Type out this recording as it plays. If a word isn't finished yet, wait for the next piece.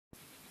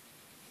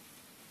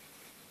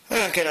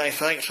Oh, g'day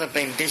folks, I've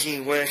been busy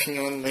working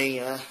on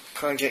the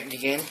project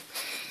again,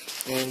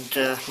 and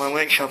my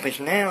workshop is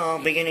now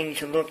beginning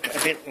to look a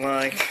bit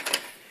like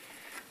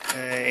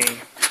a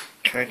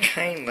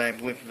cocaine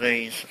lab with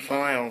these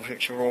files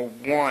which are all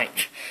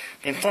white.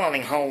 I've been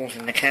filing holes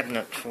in the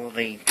cabinet for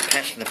the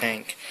capacitor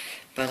bank,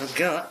 but I've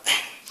got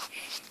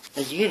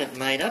a unit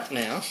made up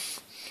now,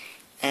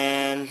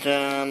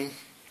 and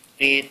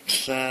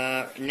it's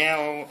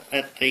now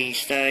at the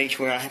stage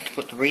where I have to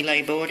put the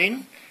relay board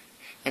in.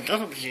 It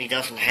obviously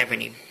doesn't have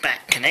any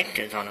back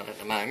connectors on it at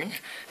the moment,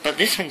 but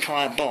this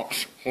entire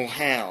box will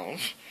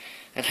house,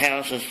 it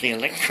houses the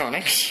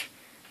electronics,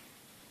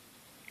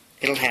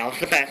 it'll house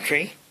the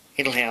battery,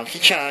 it'll house the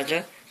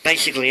charger,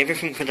 basically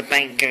everything for the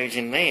bank goes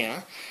in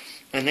there,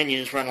 and then you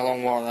just run a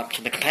long wire up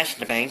to the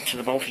capacitor bank, to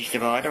the voltage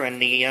divider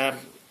and the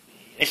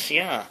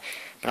SCR.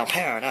 But I'll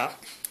power it up.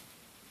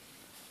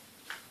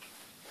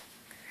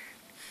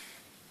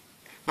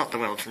 Not the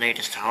world's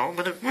neatest hole,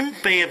 but it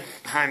wouldn't be a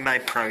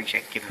homemade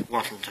project if it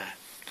wasn't a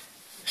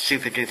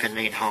super duper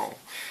neat hole.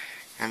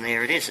 And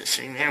there it is, it's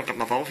sitting there. I've got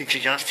my voltage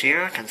adjust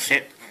here. I can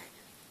set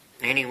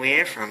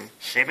anywhere from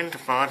 7 to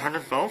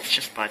 500 volts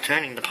just by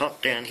turning the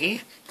pot down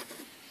here.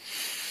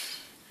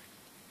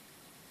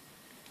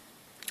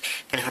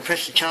 And if I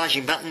press the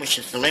charging button, which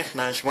is the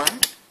leftmost one,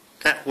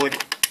 that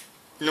would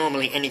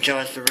normally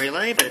energise the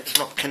relay, but it's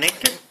not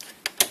connected.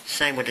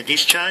 Same with the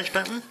discharge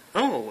button.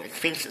 Oh, it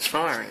thinks it's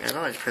firing. And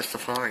I just pressed the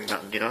firing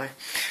button, did I?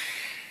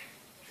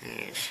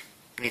 Yes.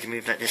 Need to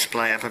move that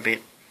display up a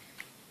bit.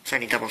 It's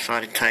only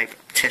double-sided tape.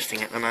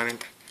 Testing at the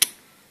moment.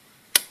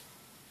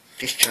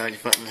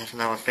 Discharge button has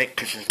no effect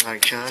because there's no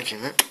charge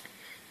in it.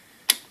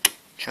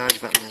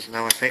 Charge button has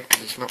no effect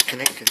because it's not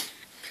connected.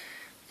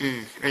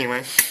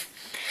 Anyway.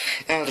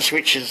 The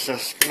switch is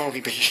a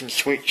multi-position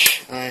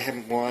switch. I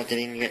haven't wired it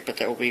in yet, but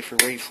that will be for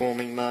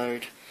reforming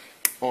mode,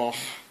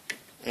 off,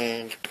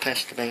 and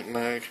capacitor bank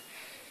mode.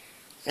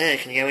 And it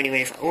can go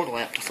anywhere all the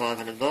way up to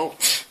 500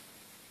 volts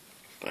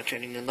by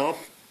turning the knob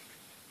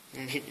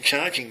and hit the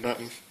charging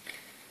button.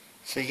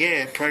 So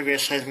yeah,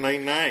 progress has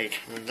been made,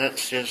 and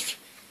that's just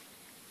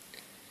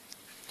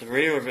the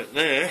rear of it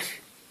there.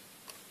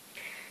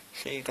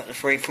 So you've got the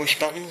 3 push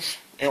buttons,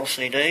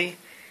 LCD, a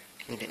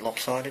little bit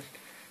lopsided,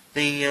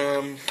 the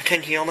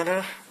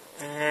potentiometer,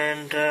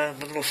 and the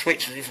little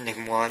switch that isn't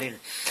even wired in.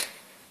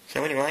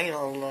 So anyway,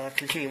 I'll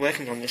continue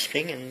working on this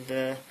thing, and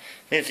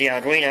there's the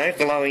Arduino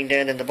glowing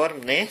down in the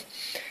bottom there.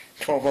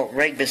 12 volt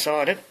reg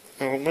beside it.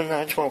 Oh, well,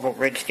 no, 12 volt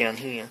reg's down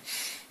here.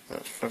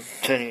 That's for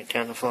turning it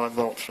down to 5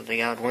 volts for the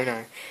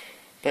Arduino.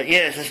 But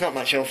yeah, there's not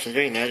much else to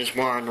do now. Just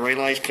wire on the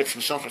relays, put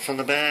some sockets on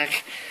the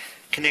back,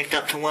 connect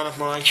up to one of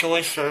my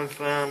choice of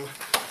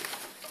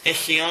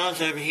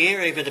SCRs over here,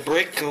 either the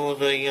brick or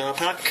the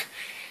puck,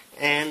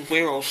 and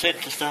we're all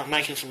set to start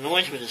making some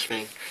noise with this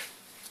thing.